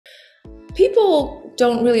People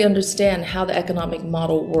don't really understand how the economic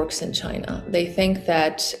model works in China. They think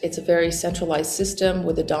that it's a very centralized system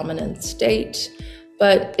with a dominant state,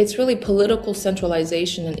 but it's really political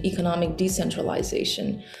centralization and economic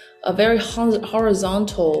decentralization, a very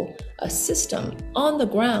horizontal system on the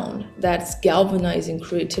ground that's galvanizing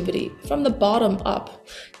creativity from the bottom up.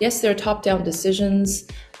 Yes, there are top-down decisions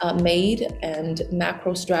made and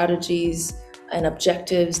macro strategies and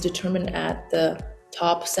objectives determined at the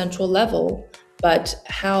top central level, but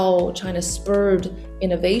how China spurred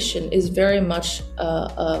innovation is very much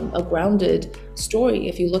a grounded story.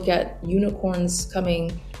 If you look at unicorns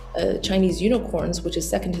coming, Chinese unicorns, which is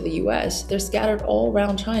second to the US, they're scattered all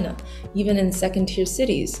around China, even in second-tier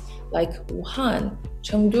cities like Wuhan,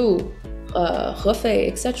 Chengdu, Hefei,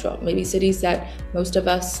 etc. Maybe cities that most of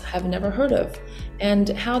us have never heard of. And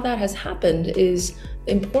how that has happened is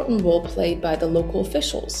the important role played by the local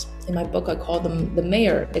officials. In my book, I call them the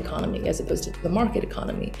mayor economy as opposed to the market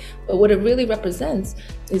economy. But what it really represents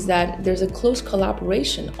is that there's a close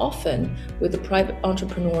collaboration often with the private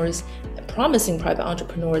entrepreneurs, promising private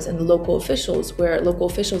entrepreneurs and the local officials, where local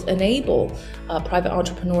officials enable private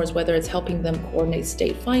entrepreneurs, whether it's helping them coordinate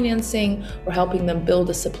state financing or helping them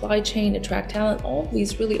build a supply chain, attract talent, all of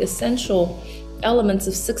these really essential elements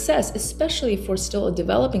of success, especially for still a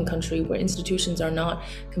developing country where institutions are not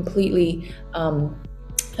completely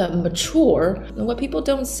mature. And what people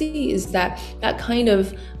don't see is that that kind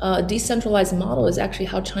of decentralized model is actually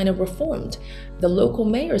how China reformed. The local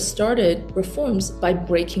mayors started reforms by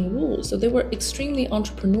breaking rules, so they were extremely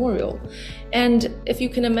entrepreneurial. And if you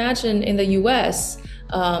can imagine in the US,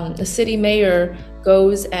 a city mayor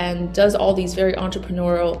goes and does all these very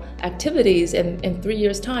entrepreneurial activities, and in 3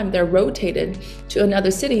 years' time, they're rotated to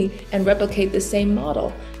another city and replicate the same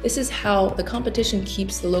model. This is how the competition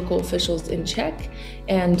keeps the local officials in check,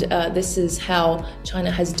 and this is how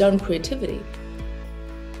China has done creativity.